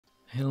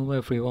Hello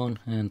everyone,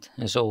 and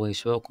as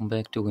always welcome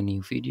back to a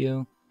new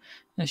video.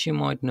 As you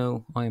might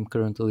know, I am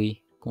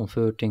currently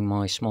converting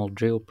my small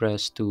drill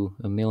press to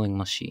a milling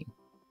machine.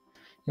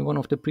 In one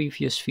of the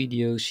previous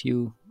videos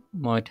you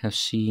might have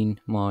seen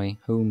my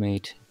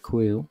homemade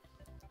quill,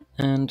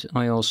 and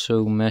I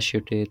also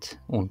measured it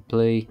on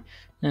play,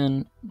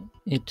 and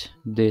it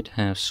did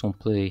have some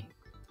play,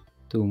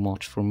 too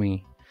much for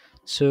me.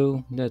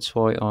 So that's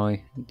why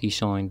I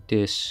designed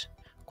this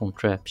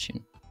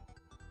contraption.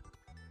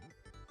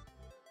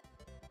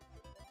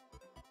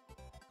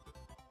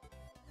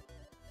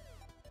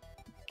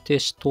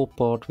 This top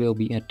part will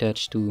be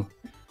attached to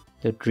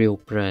the drill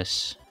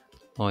press,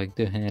 like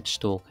the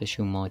headstock as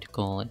you might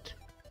call it.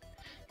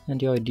 And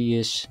the idea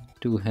is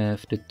to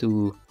have the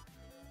two,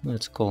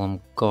 let's call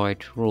them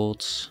guide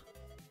rods,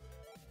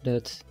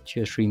 that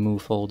just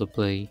remove all the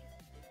play.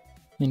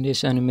 In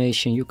this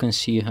animation you can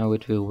see how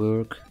it will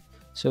work.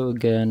 So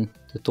again,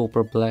 the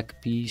topper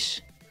black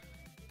piece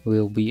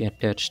will be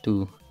attached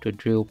to the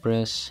drill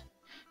press,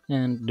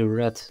 and the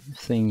red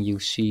thing you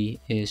see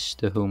is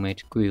the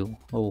homemade quill.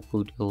 I'll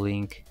put a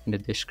link in the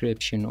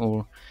description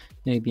or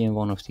maybe in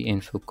one of the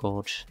info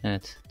cards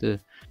at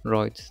the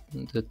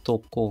the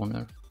top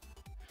corner.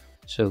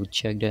 So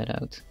check that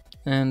out.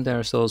 And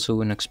there's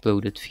also an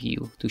exploded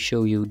view to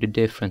show you the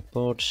different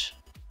parts.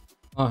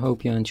 I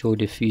hope you enjoyed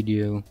the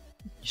video.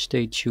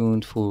 Stay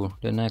tuned for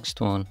the next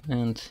one,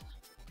 and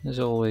as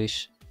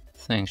always,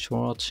 thanks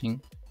for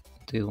watching.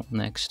 Till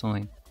next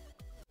time.